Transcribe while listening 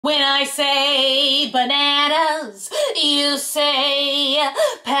When I say bananas, you say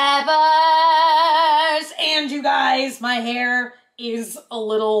peppers. And you guys, my hair is a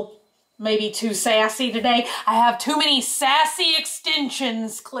little maybe too sassy today. I have too many sassy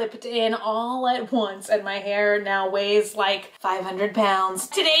extensions clipped in all at once and my hair now weighs like 500 pounds.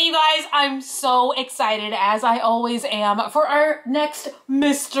 Today, you guys, I'm so excited, as I always am, for our next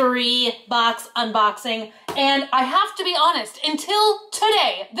mystery box unboxing. And I have to be honest, until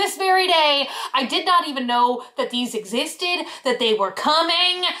today, this very day, I did not even know that these existed, that they were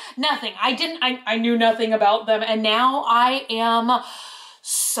coming, nothing. I knew nothing about them, and now I am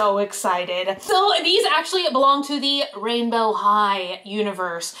so excited. So these actually belong to the Rainbow High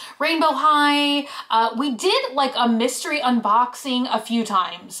universe. Rainbow High, we did like a mystery unboxing a few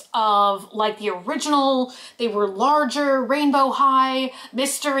times of like the original, they were larger Rainbow High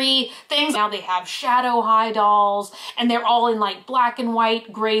mystery things. Now they have Shadow High dolls and they're all in like black and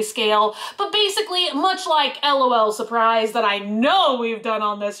white grayscale. But basically, much like LOL Surprise that I know we've done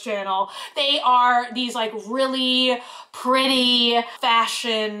on this channel, they are these like really pretty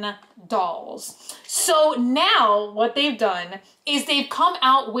fashion dolls. So now what they've done is they've come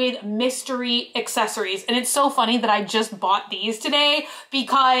out with mystery accessories. And it's so funny that I just bought these today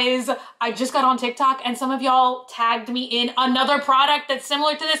because I just got on TikTok and some of y'all tagged me in another product that's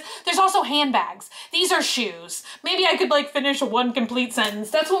similar to this. There's also handbags. These are shoes. Maybe I could like finish one complete sentence.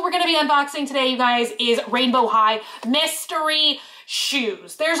 That's what we're gonna be unboxing today, you guys, is Rainbow High mystery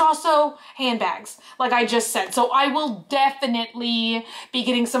shoes. There's also handbags, like I just said. So I will definitely be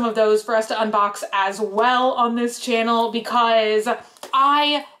getting some of those for us to unbox as well on this channel because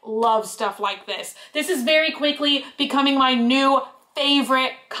I love stuff like this. This is very quickly becoming my new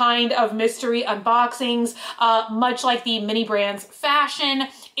favorite kind of mystery unboxings, much like the mini brands fashion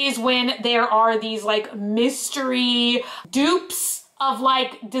is when there are these like mystery dupes of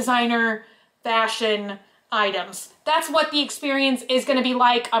like designer fashion items. That's what the experience is going to be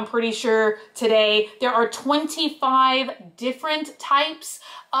like, I'm pretty sure, today. There are 25 different types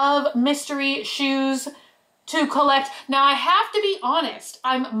of mystery shoes to collect. Now, I have to be honest,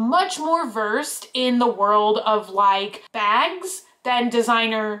 I'm much more versed in the world of like bags than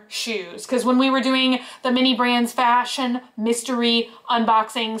designer shoes. Because when we were doing the mini brands fashion mystery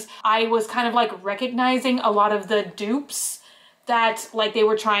unboxings, I was kind of like recognizing a lot of the dupes that like they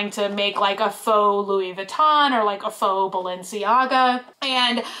were trying to make like a faux Louis Vuitton or like a faux Balenciaga.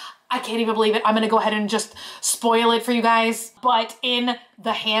 And I can't even believe it. I'm gonna go ahead and just spoil it for you guys. But in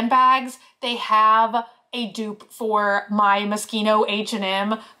the handbags, they have a dupe for my Moschino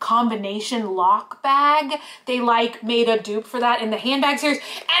H&M combination lock bag. They like made a dupe for that in the handbag series.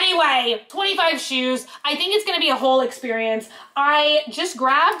 Anyway, 25 shoes. I think it's gonna be a whole experience. I just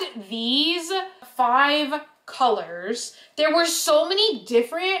grabbed these 5 colors. There were so many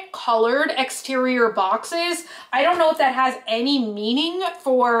different colored exterior boxes. I don't know if that has any meaning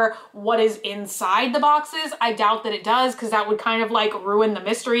for what is inside the boxes. I doubt that it does because that would kind of like ruin the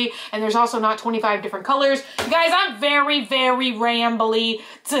mystery. And there's also not 25 different colors. You guys, I'm very, very rambly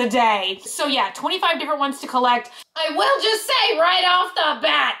today. So yeah, 25 different ones to collect. I will just say right off the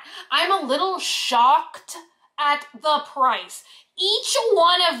bat, I'm a little shocked at the price. Each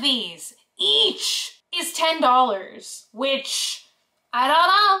one of these, each is $10, which I don't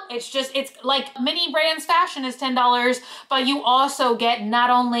know. It's just, it's like mini brands fashion is $10, but you also get not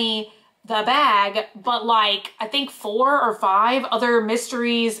only the bag, but like I think 4 or 5 other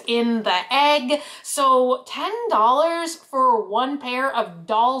mysteries in the egg. So $10 for one pair of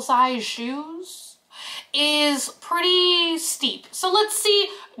doll size shoes is pretty steep. So let's see,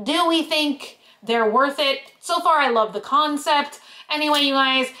 do we think they're worth it? So far, I love the concept. Anyway, you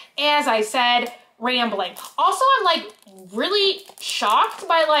guys, as I said, rambling. Also, I'm like really shocked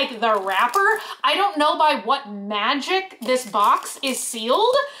by like the wrapper. I don't know by what magic this box is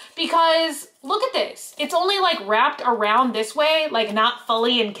sealed because look at this. It's only like wrapped around this way, like not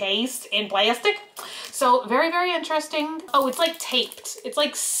fully encased in plastic. So very, very interesting. Oh, it's like taped. It's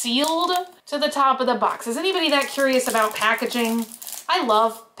like sealed to the top of the box. Is anybody that curious about packaging? I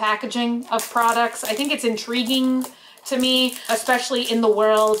love packaging of products. I think it's intriguing to me, especially in the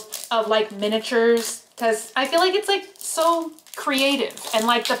world of like miniatures, because I feel like it's like so creative and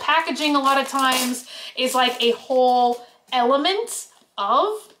like the packaging a lot of times is like a whole element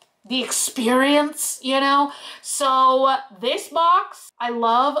of the experience, you know? So this box, I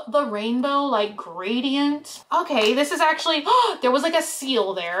love the rainbow like gradient. Okay, this is actually, there was like a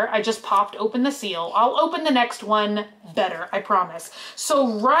seal there. I just popped open the seal. I'll open the next one better, I promise.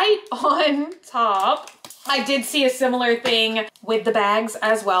 So right on top, I did see a similar thing with the bags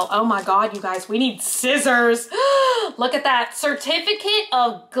as well. Oh my God, you guys, we need scissors. Look at that, certificate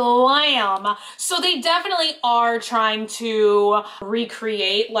of glam. So they definitely are trying to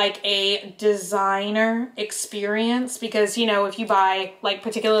recreate like a designer experience because, you know, if you buy like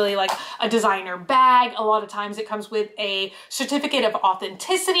particularly like a designer bag, a lot of times it comes with a certificate of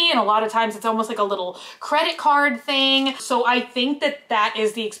authenticity and a lot of times it's almost like a little credit card thing. So I think that that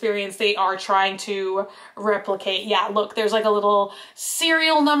is the experience they are trying to replicate. Yeah, look, there's like a little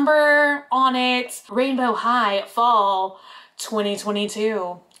serial number on it. Rainbow High Fall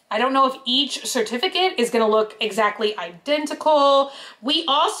 2022. I don't know if each certificate is going to look exactly identical. We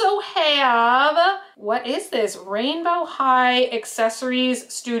also have, what is this? Rainbow High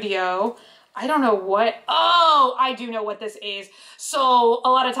Accessories Studio. I don't know what, oh, I do know what this is. So a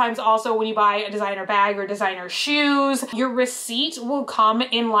lot of times also when you buy a designer bag or designer shoes, your receipt will come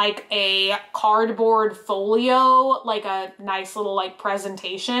in like a cardboard folio, like a nice little like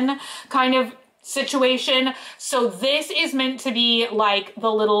presentation kind of situation. So this is meant to be like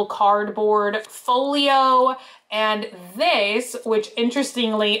the little cardboard folio. And this, which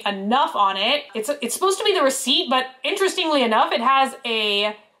interestingly enough on it, it's supposed to be the receipt, but interestingly enough, it has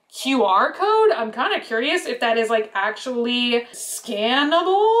a QR code. I'm kind of curious if that is like actually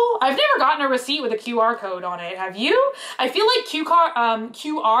scannable. I've never gotten a receipt with a QR code on it. Have you? I feel like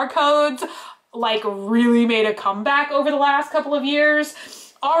QR codes like really made a comeback over the last couple of years.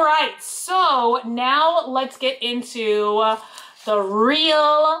 All right, so now let's get into the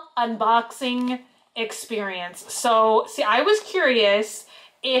real unboxing experience. So see, I was curious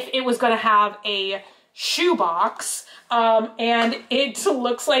if it was going to have a shoebox. And it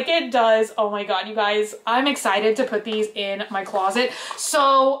looks like it does. Oh my God, you guys, I'm excited to put these in my closet.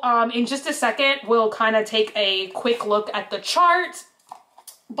 So in just a second, we'll kind of take a quick look at the chart,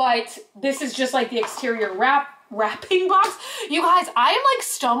 but this is just like the exterior wrapping box. You guys, I am like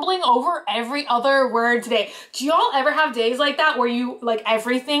stumbling over every other word today. Do y'all ever have days like that where you like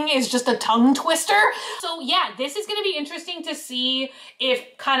everything is just a tongue twister? So yeah, this is gonna be interesting to see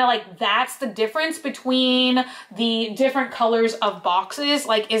if kind of like that's the difference between the different colors of boxes.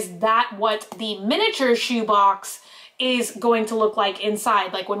 Like, is that what the miniature shoebox is going to look like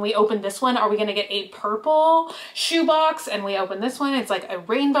inside? Like when we open this one, are we gonna get a purple shoebox? And we open this one, it's like a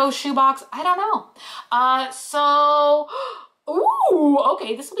rainbow shoebox. I don't know. So, ooh,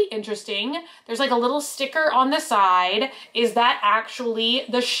 okay, this will be interesting. There's like a little sticker on the side. Is that actually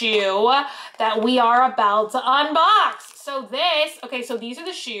the shoe that we are about to unbox? So this, okay, so these are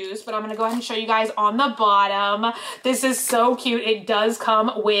the shoes, but I'm gonna go ahead and show you guys on the bottom. This is so cute. It does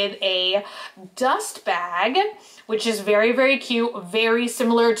come with a dust bag, which is very, very cute, very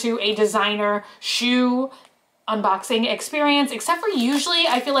similar to a designer shoe unboxing experience, except for usually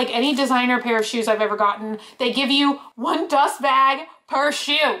I feel like any designer pair of shoes I've ever gotten, they give you one dust bag per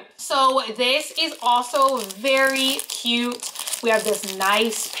shoe. So this is also very cute. We have this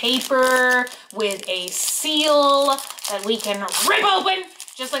nice paper with a seal that we can rip open,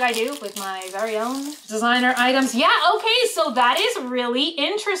 just like I do with my very own designer items. Yeah, okay, so that is really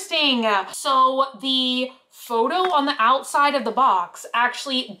interesting. So the photo on the outside of the box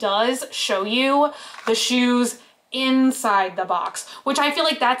actually does show you the shoes inside the box, which I feel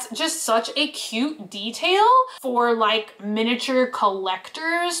like that's just such a cute detail for like miniature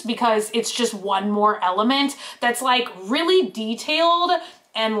collectors, because it's just one more element that's like really detailed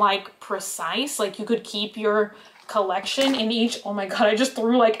and like precise. Like you could keep your collection in each, oh my God, I just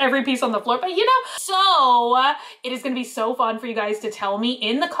threw like every piece on the floor, but you know, so it is gonna be so fun for you guys to tell me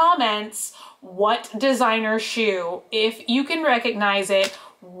in the comments what designer shoe, if you can recognize it,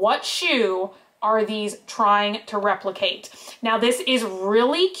 what shoe are these trying to replicate? Now this is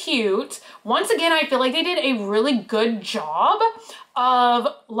really cute. Once again, I feel like they did a really good job of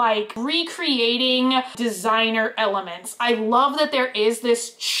like recreating designer elements. I love that there is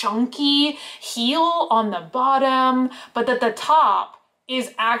this chunky heel on the bottom, but that the top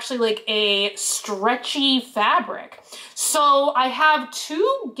is actually like a stretchy fabric. So I have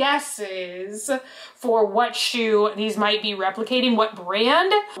two guesses for what shoe these might be replicating, what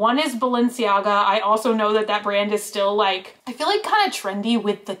brand. One is Balenciaga. I also know that that brand is still like, I feel like kind of trendy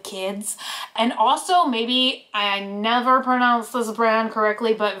with the kids. And also maybe, I never pronounced this brand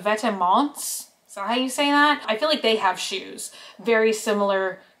correctly, but Vetements. Is that how you say that? I feel like they have shoes very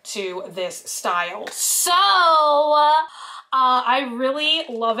similar to this style. So I really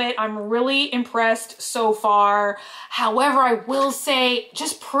love it. I'm really impressed so far. However, I will say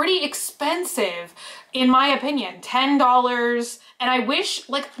just pretty expensive in my opinion, $10. And I wish,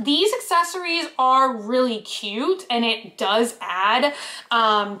 like, these accessories are really cute and it does add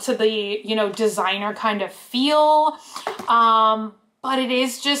to the, you know, designer kind of feel. But it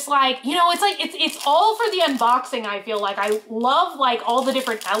is just like, you know, it's like, it's all for the unboxing, I feel like. I love like all the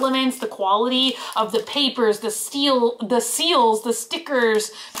different elements, the quality of the papers, the steel, the seals, the stickers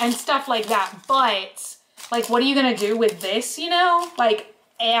and stuff like that. But like, what are you gonna do with this, you know? Like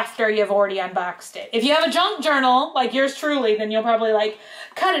after you've already unboxed it. If you have a junk journal, like yours truly, then you'll probably like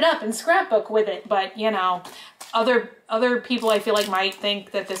cut it up and scrapbook with it. But you know, other people I feel like might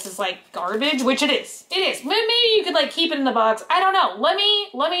think that this is like garbage, which it is. It is. Maybe you could like keep it in the box. I don't know. Let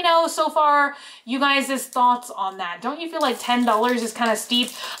me know so far you guys' thoughts on that. Don't you feel like $10 is kind of steep?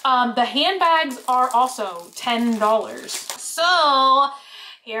 The handbags are also $10. So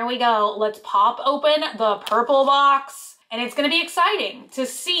here we go. Let's pop open the purple box and it's gonna be exciting to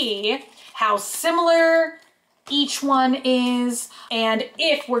see how similar each one is and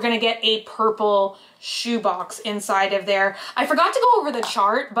if we're gonna get a purple shoebox inside of there. I forgot to go over the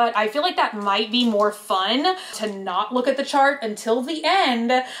chart, but I feel like that might be more fun to not look at the chart until the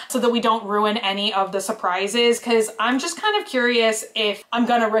end so that we don't ruin any of the surprises, because I'm just kind of curious if I'm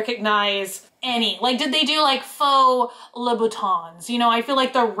gonna recognize any. Like, did they do like faux Louboutins? You know, I feel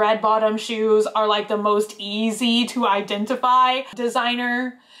like the red bottom shoes are like the most easy to identify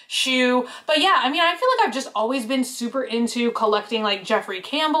designer shoe. But yeah, I mean, I feel like I've just always been super into collecting like Jeffrey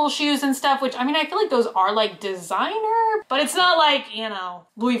Campbell shoes and stuff, which I mean, I feel like those are like designer, but it's not like, you know,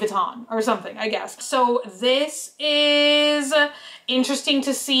 Louis Vuitton or something, I guess. So this is interesting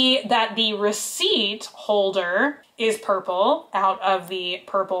to see that the receipt holder is purple out of the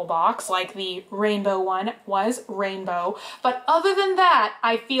purple box, like the rainbow one was rainbow. But other than that,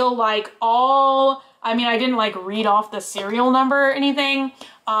 I feel like I mean, I didn't like read off the serial number or anything,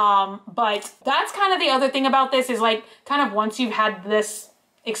 but that's kind of the other thing about this is like kind of once you've had this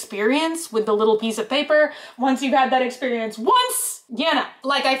experience with the little piece of paper, once you've had that experience once, you know,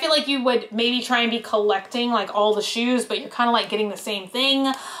 like I feel like you would maybe try and be collecting like all the shoes, but you're kind of like getting the same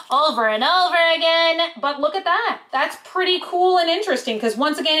thing over and over again. But look at that. That's pretty cool and interesting because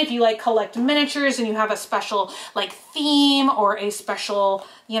once again, if you like collect miniatures and you have a special like theme or a special,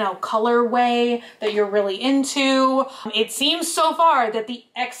 you know, colorway that you're really into, it seems so far that the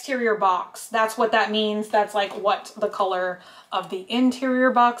exterior box, that's what that means. That's like what the color of the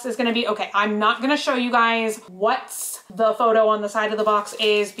interior box is gonna be. Okay, I'm not gonna show you guys what the photo on the side of the box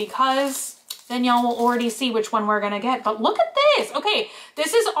is because then y'all will already see which one we're gonna get. But look at this. Okay,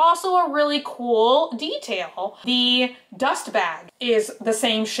 this is also a really cool detail. The dust bag is the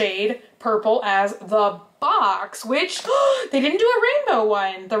same shade purple as the box, which they didn't do a rainbow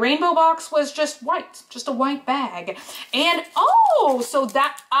one. The rainbow box was just white, just a white bag. And oh, so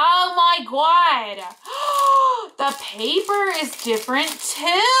that, oh my God. The paper is different too.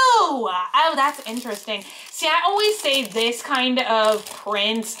 Oh, that's interesting. See, I always say this kind of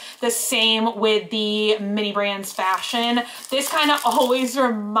print, the same with the Mini Brands fashion. This kind of always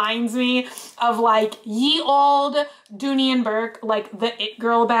reminds me of like ye old Dooney and Burke, like the It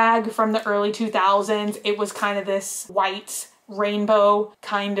Girl bag from the early 2000s. It was kind of this white rainbow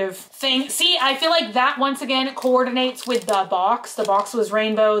kind of thing. See, I feel like that once again coordinates with the box. The box was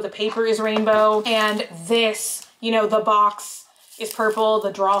rainbow, the paper is rainbow, and this, you know, the box is purple,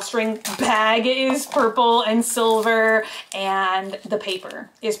 the drawstring bag is purple and silver, and the paper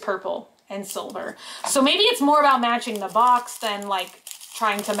is purple and silver. So maybe it's more about matching the box than like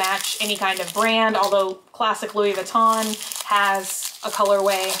trying to match any kind of brand, although classic Louis Vuitton has a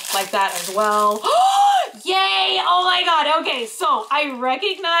colorway like that as well. Yay! Oh my God. Okay, so I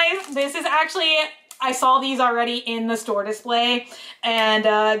recognize this is actually, I saw these already in the store display,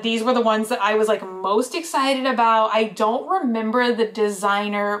 and these were the ones that I was like most excited about. I don't remember the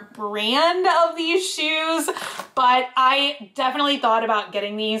designer brand of these shoes, but I definitely thought about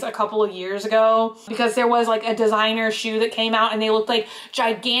getting these a couple of years ago because there was like a designer shoe that came out and they looked like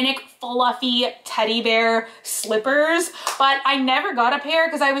gigantic fluffy teddy bear slippers, but I never got a pair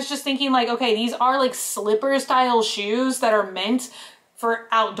because I was just thinking like, okay, these are like slipper style shoes that are meant for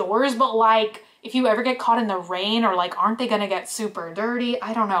outdoors, but like, if you ever get caught in the rain or like, aren't they gonna get super dirty?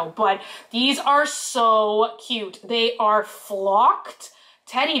 I don't know, but these are so cute. They are flocked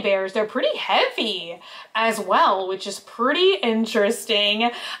teddy bears. They're pretty heavy as well, which is pretty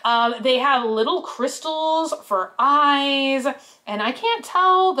interesting. They have little crystals for eyes, and I can't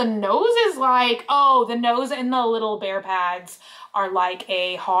tell, the nose is like, oh, the nose and the little bear pads are like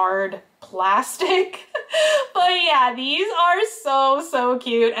a hard plastic, but But yeah, these are so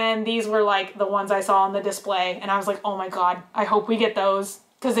cute. And these were like the ones I saw on the display. And I was like, oh my God, I hope we get those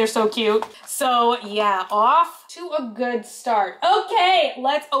because they're so cute. So yeah, off to a good start. Okay,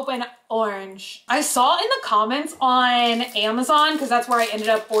 let's open orange. I saw in the comments on Amazon, because that's where I ended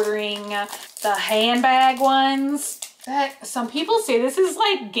up ordering the handbag ones, that some people say this is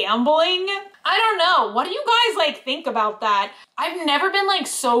like gambling. I don't know. What do you guys like think about that? I've never been like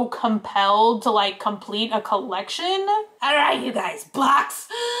so compelled to like complete a collection. All right, you guys, box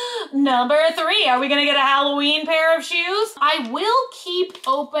number 3. Are we gonna get a Halloween pair of shoes? I will keep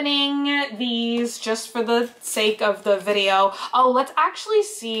opening these just for the sake of the video. Oh, let's actually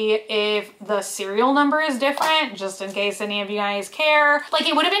see if the serial number is different, just in case any of you guys care. Like,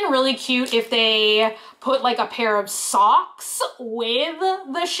 it would have been really cute if they put like a pair of socks with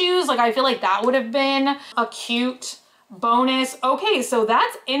the shoes. Like, I feel like that would have been a cute bonus. Okay, so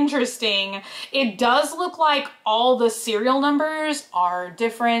that's interesting. It does look like all the serial numbers are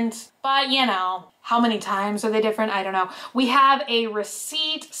different, but you know, how many times are they different? I don't know. We have a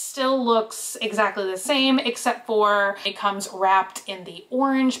receipt, still looks exactly the same, except for it comes wrapped in the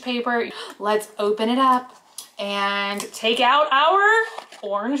orange paper. Let's open it up and take out our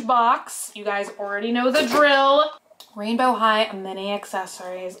orange box. You guys already know the drill. Rainbow High mini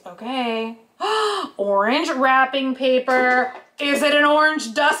accessories. Okay. Orange wrapping paper. Is it an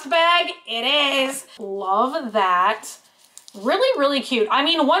orange dust bag? It is. Love that. Really cute. I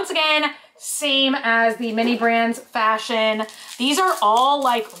mean, once again, same as the mini brands fashion. These are all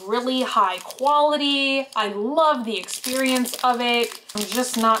like really high quality. I love the experience of it. I'm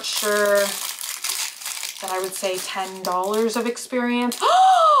just not sure that I would say $10 of experience.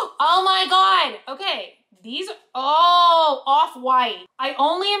 Oh my God. Okay. These, oh, off-white. I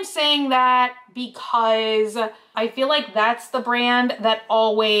only am saying that because I feel like that's the brand that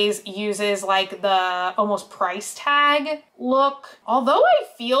always uses like the almost price tag look. Although I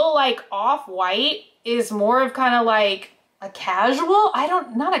feel like off-white is more of kind of like a casual,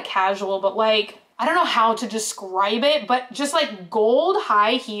 not a casual, but like, I don't know how to describe it, but just like gold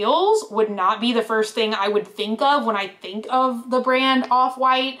high heels would not be the first thing I would think of when I think of the brand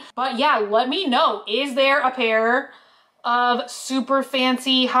Off-White. But yeah, let me know. Is there a pair of super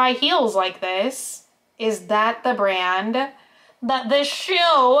fancy high heels like this? Is that the brand that this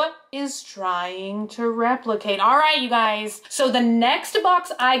shoe is trying to replicate? All right, you guys. So the next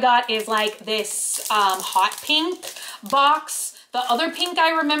box I got is like this hot pink box. The other pink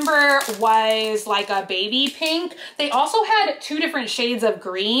I remember was like a baby pink. They also had 2 different shades of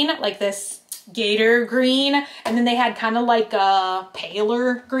green, like this gator green, and then they had kind of like a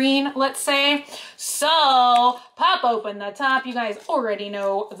paler green, let's say. So pop open the top. You guys already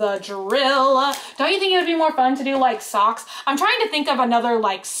know the drill. Don't you think it would be more fun to do like socks? I'm trying to think of another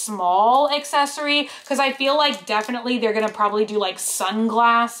like small accessory, because I feel like definitely they're gonna probably do like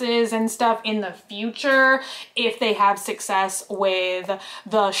sunglasses and stuff in the future if they have success with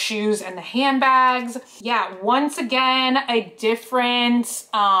the shoes and the handbags. Yeah, once again, a different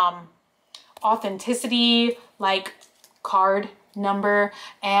authenticity like card number,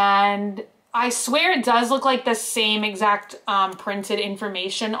 and I swear it does look like the same exact printed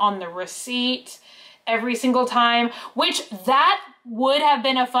information on the receipt every single time, which that would have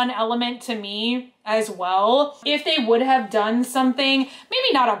been a fun element to me as well if they would have done something,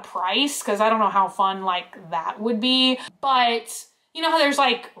 maybe not a price, because I don't know how fun like that would be, but you know how there's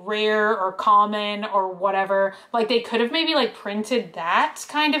like rare or common or whatever, like they could have maybe like printed that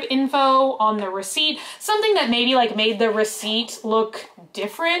kind of info on the receipt, something that maybe like made the receipt look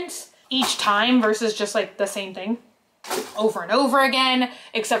different each time versus just like the same thing over and over again,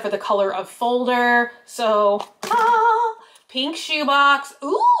 except for the color of folder. So, pink shoebox,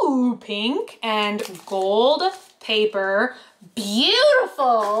 ooh, pink and gold paper,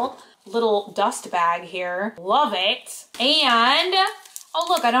 beautiful little dust bag here, love it. And oh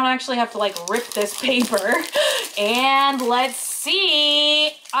look, I don't actually have to like rip this paper. And let's see,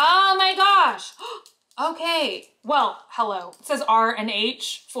 oh my gosh. Okay, well, hello. It says R and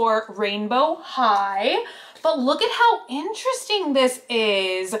H for Rainbow High, but look at how interesting this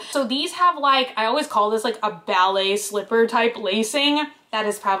is. So these have like, I always call this like a ballet slipper type lacing. That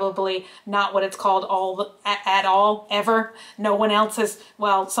is probably not what it's called at all, ever. No one else has,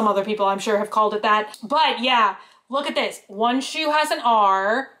 well, some other people I'm sure have called it that. But yeah, look at this. One shoe has an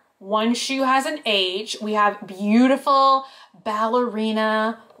R, one shoe has an H. We have beautiful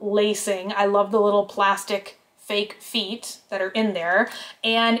ballerina lacing. I love the little plastic fake feet that are in there.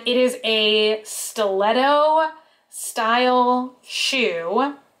 And it is a stiletto style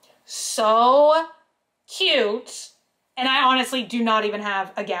shoe. So cute And I honestly do not even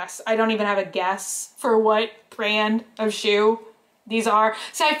have a guess. I don't even have a guess for what brand of shoe these are.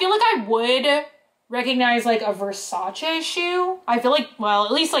 So I feel like I would recognize like a Versace shoe. I feel like, well,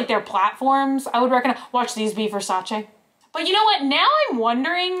 at least like their platforms, I would recognize. Watch these be Versace. But you know what? Now I'm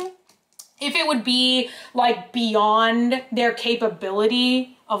wondering if it would be like beyond their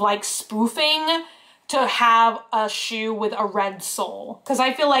capability of like spoofing to have a shoe with a red sole. Cause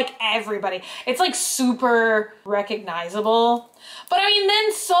I feel like everybody, it's like super recognizable. But I mean,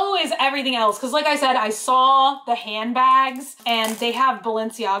 then so is everything else. Cause like I said, I saw the handbags and they have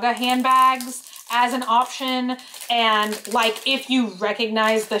Balenciaga handbags as an option. And like, if you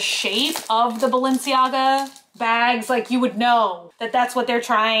recognize the shape of the Balenciaga bags, like you would know that that's what they're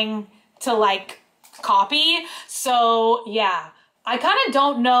trying to like copy. So yeah. I kind of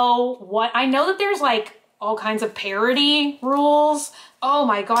don't know what, I know that there's like all kinds of parody rules. Oh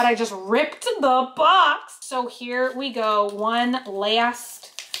my God, I just ripped the box. So here we go. One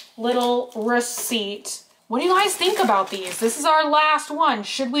last little receipt. What do you guys think about these? This is our last one.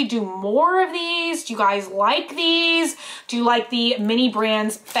 Should we do more of these? Do you guys like these? Do you like the Mini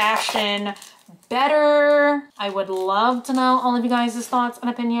Brands fashion better? I would love to know all of you guys' thoughts and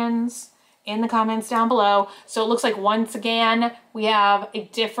opinions in the comments down below. So it looks like once again, we have a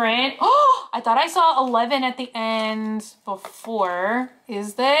different, oh, I thought I saw 11 at the end before.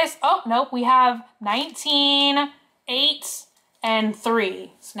 Is this? Oh, nope, we have 19, 8, and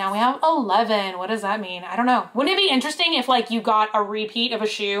 3. So now we have 11. What does that mean? I don't know. Wouldn't it be interesting if like you got a repeat of a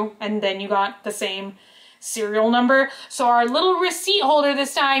shoe and then you got the same serial number? So our little receipt holder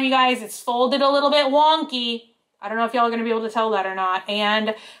this time, you guys, it's folded a little bit wonky. I don't know if y'all are gonna be able to tell that or not.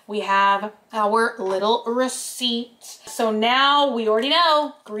 And we have our little receipt. So now we already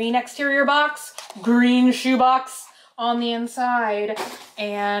know, green exterior box, green shoe box on the inside.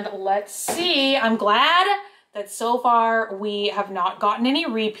 And let's see, I'm glad that so far we have not gotten any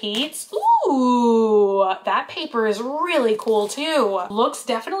repeats. Ooh, that paper is really cool too. Looks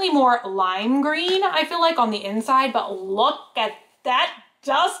definitely more lime green, I feel like, on the inside, but look at that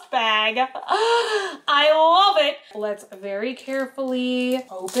dust bag. I love it. Let's very carefully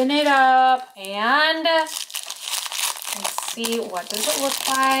open it up and let's see, what does it look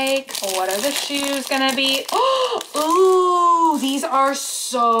like? What are the shoes gonna be? Ooh, these are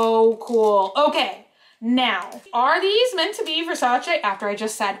so cool. Okay, now, are these meant to be Versace? After I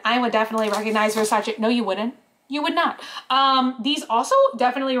just said I would definitely recognize Versace. No, you wouldn't. You would not. These also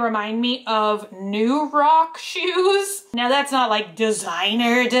definitely remind me of New Rock shoes. Now that's not like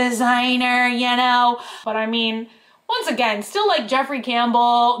designer, you know, but I mean, once again, still like Jeffrey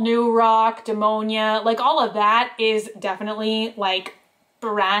Campbell, New Rock, Demonia, like all of that is definitely like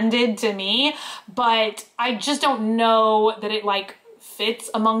branded to me, but I just don't know that it like fits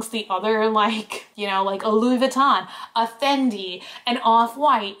amongst the other, like, you know, like a Louis Vuitton, a Fendi, an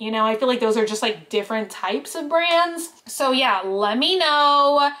Off-White, you know, I feel like those are just like different types of brands. So yeah, let me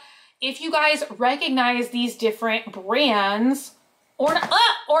know if you guys recognize these different brands or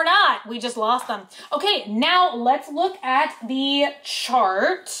not. We just lost them. Okay, now let's look at the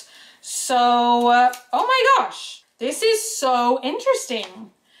chart. So, oh my gosh, this is so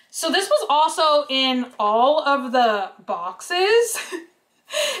interesting. So this was also in all of the boxes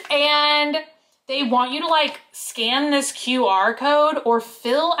and they want you to like scan this QR code or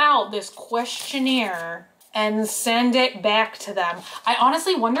fill out this questionnaire and send it back to them. I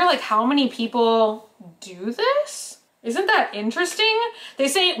honestly wonder like how many people do this? Isn't that interesting? They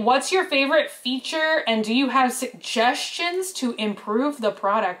say, what's your favorite feature and do you have suggestions to improve the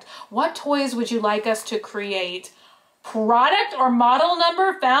product? What toys would you like us to create? Product or model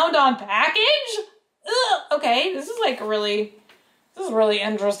number found on package? Ugh, okay, this is like really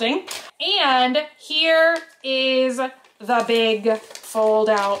interesting. And here is the big fold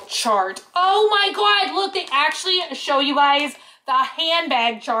out chart. Oh my God, look, they actually show you guys the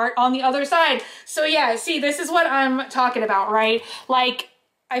handbag chart on the other side. So yeah, see, this is what I'm talking about, right? Like,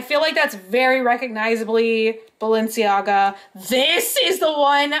 I feel like that's very recognizably Balenciaga. This is the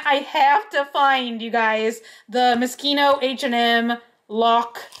one I have to find, you guys. The Moschino H&M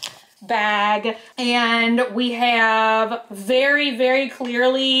lock bag. And we have very, very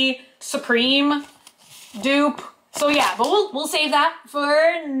clearly Supreme dupe. So yeah, but we'll save that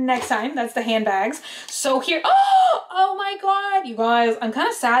for next time. That's the handbags. So here, oh my God, you guys, I'm kind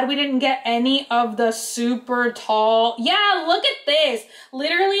of sad we didn't get any of the super tall. Yeah, look at this.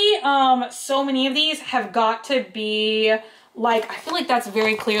 Literally, so many of these have got to be like, I feel like that's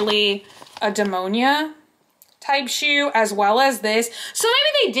very clearly a Demonia type shoe as well as this. So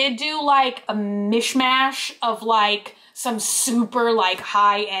maybe they did do like a mishmash of like some super like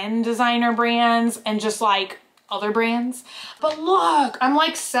high-end designer brands and just like other brands. But look, I'm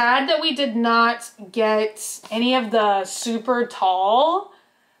like sad that we did not get any of the super tall,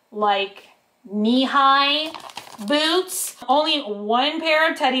 like knee-high boots. Only one pair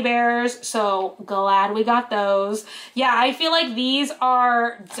of teddy bears, so glad we got those. Yeah, I feel like these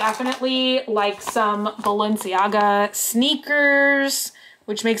are definitely like some Balenciaga sneakers,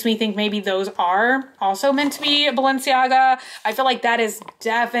 which makes me think maybe those are also meant to be Balenciaga. I feel like that is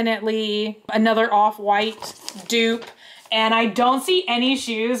definitely another off-white dupe. And I don't see any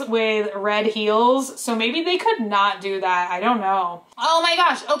shoes with red heels, so maybe they could not do that. I don't know. Oh my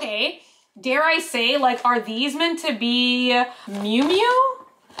gosh, okay. Dare I say, like, are these meant to be Miu Miu?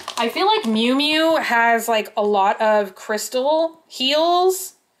 I feel like Miu Miu has like a lot of crystal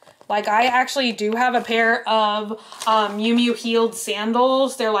heels. Like I actually do have a pair of Miu Miu heeled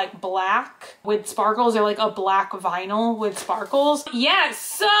sandals. They're like black with sparkles. They're like a black vinyl with sparkles. Yeah,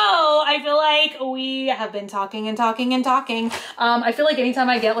 so I feel like we have been talking and talking and talking. I feel like anytime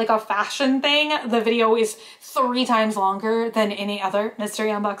I get like a fashion thing, the video is 3 times longer than any other mystery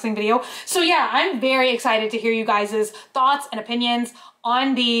unboxing video. So yeah, I'm very excited to hear you guys' thoughts and opinions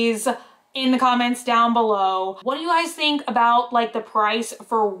on these in the comments down below. What do you guys think about like the price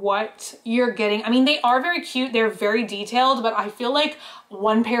for what you're getting? I mean, they are very cute. They're very detailed, but I feel like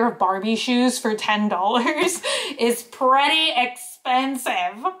one pair of Barbie shoes for $10 is pretty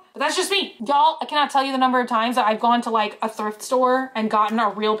expensive. But that's just me. Y'all, I cannot tell you the number of times that I've gone to like a thrift store and gotten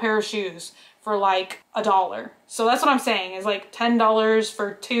a real pair of shoes for like $1. So that's what I'm saying, is like $10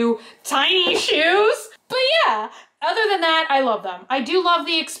 for 2 tiny shoes. But yeah, other than that, I love them. I do love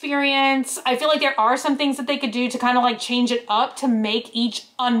the experience. I feel like there are some things that they could do to kind of like change it up to make each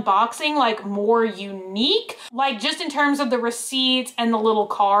unboxing like more unique. Like just in terms of the receipt and the little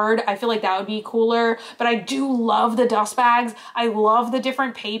card, I feel like that would be cooler. But I do love the dust bags. I love the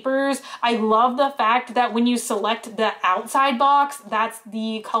different papers. I love the fact that when you select the outside box, that's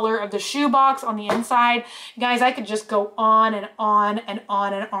the color of the shoe box on the inside. Guys, I could just go on and on and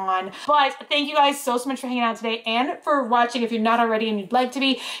on and on. But thank you guys so much for hanging out today and for watching. If you're not already and you'd like to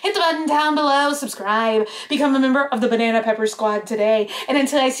be, hit the button down below, subscribe, become a member of the Banana Pepper Squad today. And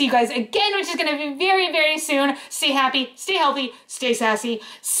until I see you guys again, which is gonna be very, very soon, stay happy, stay healthy, stay sassy,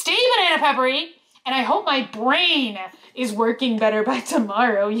 stay banana peppery, and I hope my brain is working better by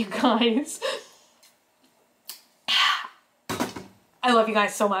tomorrow, you guys. I love you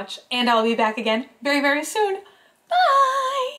guys so much, and I'll be back again very, very soon. Bye!